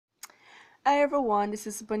Hi everyone, this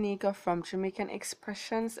is Bonica from Jamaican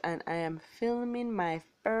Expressions and I am filming my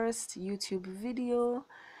first YouTube video,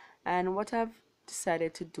 and what I've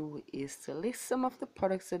decided to do is to list some of the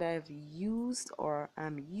products that I've used or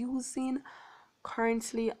am using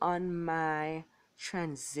currently on my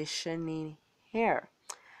transitioning hair.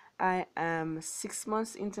 I am 6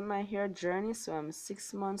 months into my hair journey, so I'm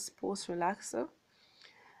 6 months post relaxer,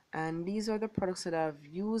 and these are the products that I've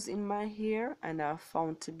used in my hair and I've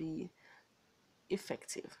found to be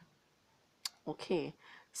effective. Okay,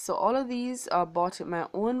 so all of these are bought with my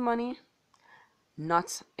own money,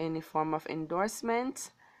 not any form of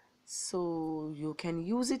endorsement. So you can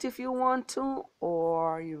use it if you want to,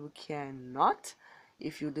 or you cannot.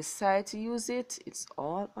 If you decide to use it, it's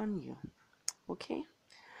all on you. Okay,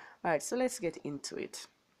 all right, so let's get into it.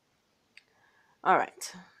 All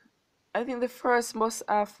right, I think the first must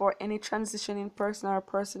have for any transitioning person or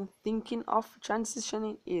person thinking of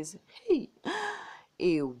transitioning is, hey,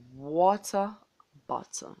 a water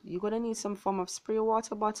bottle. You're gonna need some form of spray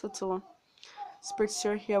water bottle to spritz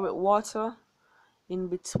your hair with water in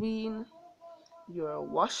between your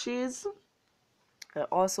washes. I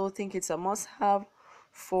also think it's a must have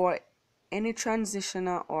for any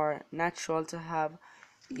transitioner or natural to have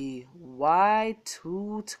a wide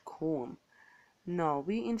tooth comb. Now,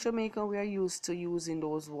 we in Jamaica, we are used to using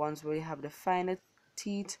those ones where you have the finer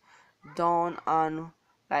teeth down on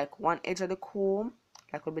like one edge of the comb,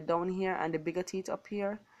 like will be down here, and the bigger teeth up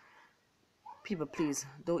here. People, please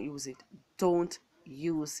don't use it. Don't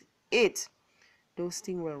use it. Those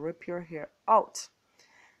things will rip your hair out.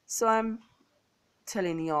 So I'm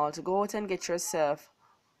telling y'all to go out and get yourself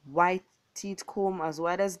white teeth comb as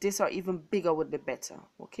wide as this, or even bigger would be better.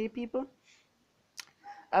 Okay, people?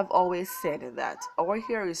 I've always said that our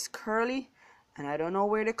hair is curly, and I don't know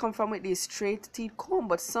where they come from with these straight teeth comb,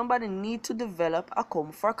 but somebody need to develop a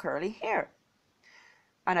comb for curly hair.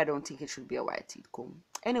 And I don't think it should be a white teeth comb.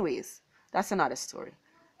 Anyways, that's another story.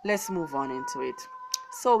 Let's move on into it.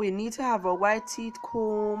 So we need to have a white teeth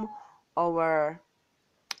comb, our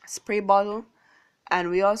spray bottle, and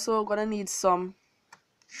we also gonna need some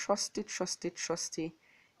trusty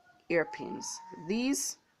hairpins.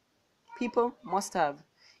 These people must have.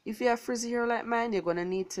 If you have frizzy hair like mine, you're gonna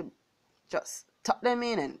need to just tuck them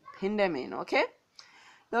in and pin them in, okay?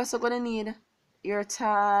 You're also gonna need ear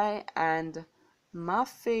tie and my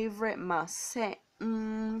favorite, my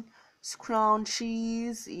satin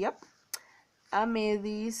scrunchies. Yep, I made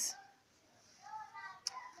these.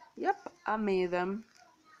 Yep, I made them,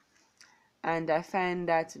 and I find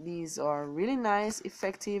that these are really nice,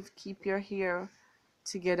 effective, keep your hair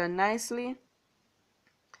together nicely.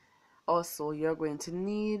 Also, you're going to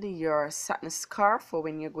need your satin scarf for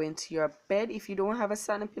when you're going to your bed. If you don't have a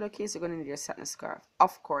satin pillowcase, you're going to need your satin scarf,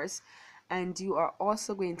 of course. And you are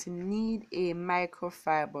also going to need a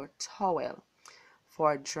microfiber towel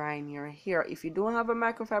for drying your hair. If you don't have a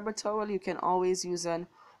microfiber towel, you can always use an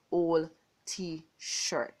old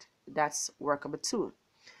t-shirt. That's workable too.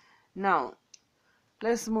 Now,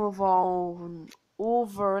 let's move on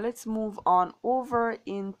over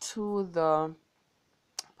into the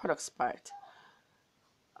products part.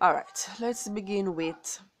 All right, let's begin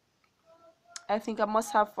with, I think a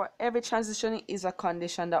must have for every transition is a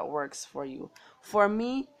conditioner that works for you. For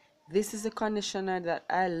me, this is a conditioner that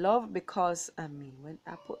I love because, I mean, when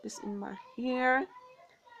I put this in my hair,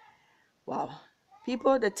 wow,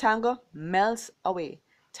 people, the tangle melts away.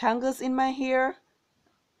 Tangles in my hair,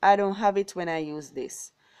 I don't have it when I use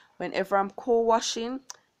this. Whenever I'm co-washing,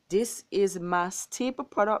 this is my staple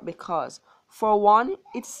product because, for one,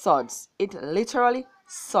 it suds. It literally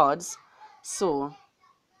suds. So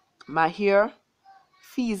my hair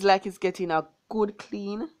feels like it's getting a good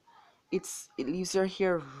clean. It leaves your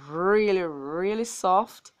hair really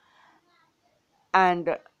soft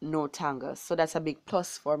and no tangles. So that's a big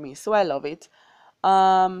plus for me. So I love it.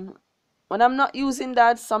 Um when I'm not using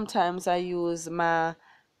that, sometimes I use my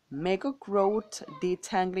Mega Growth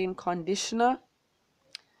Detangling Conditioner.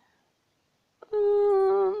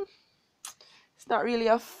 Mm, it's not really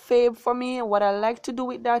a fave for me. What I like to do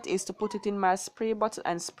with that is to put it in my spray bottle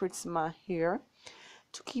and spritz my hair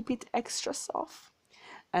to keep it extra soft.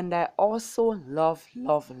 And I also love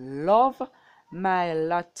my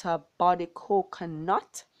Lotta Body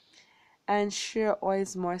Coconut and Sheer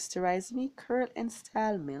Oils Moisturize Me Curl and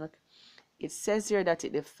Style Milk. It says here that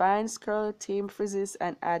it defines curl, tame frizzes,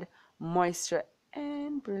 and add moisture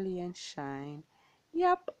and brilliant shine.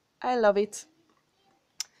 Yep, I love it.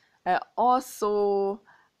 I also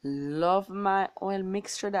love my oil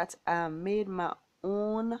mixture that I made my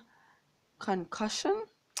own concussion.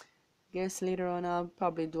 Guess later on I'll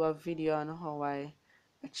probably do a video on how I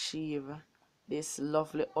achieve this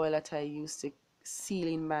lovely oil that I use to seal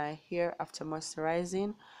in my hair after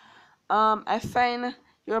moisturizing. I find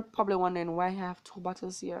you're probably wondering why I have two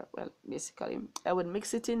bottles here. Well, basically I would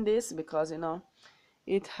mix it in this because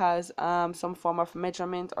it has some form of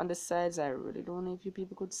measurement on the sides. I really don't know if you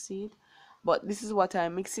people could see it, but this is what I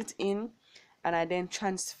mix it in, and I then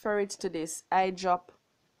transfer it to this eye drop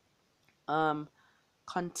um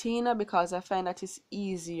container because I find that it's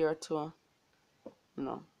easier to you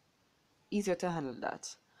know easier to handle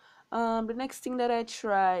that. The next thing that I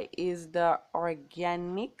try is the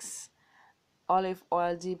Organics olive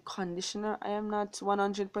oil deep conditioner. I am not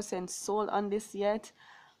 100% sold on this yet,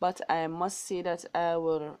 but I must say that I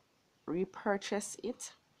will repurchase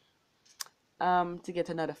it to get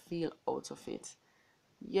another feel out of it.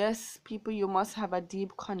 Yes, people, you must have a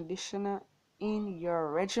deep conditioner in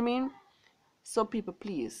your regimen. So people,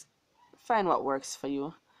 please find what works for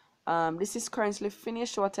you. This is currently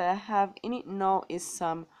finished. What I have in it now is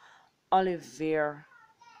some olive vera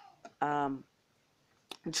um,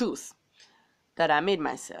 juice that I made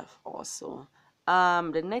myself also.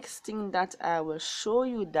 The next thing that I will show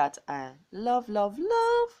you that I love, love,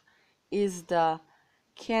 love is the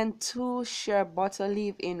Cantu Shea Butter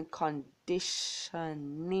Leave-In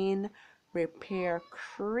Conditioning Repair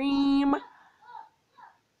Cream.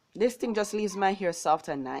 This thing just leaves my hair soft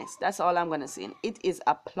and nice. That's all I'm gonna say. It is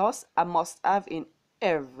a plus, a must have in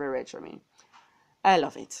every regimen. I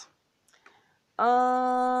love it.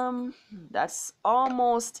 That's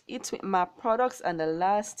almost it with my products, and the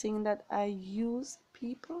last thing that I use,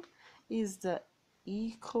 people, is the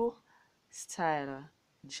Eco Styler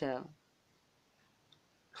Gel.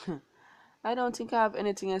 I don't think I have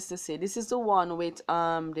anything else to say. This is the one with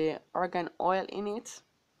the argan oil in it.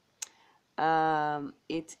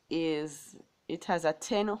 It has a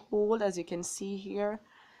 10 hold, as you can see here.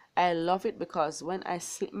 I love it because when I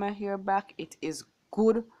slip my hair back, it is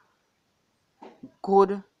good,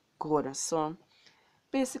 good, good. So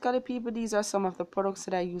basically, people, these are some of the products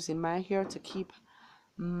that I use in my hair to keep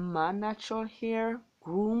my natural hair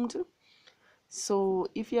groomed. So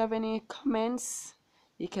if you have any comments,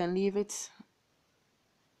 you can leave it,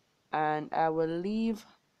 and I will leave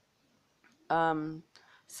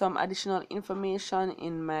some additional information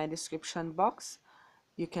in my description box.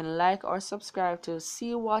 You can like or subscribe to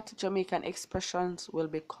see what Jamaican expressions will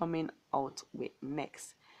be coming out with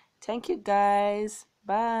next. Thank you guys.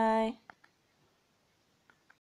 Bye.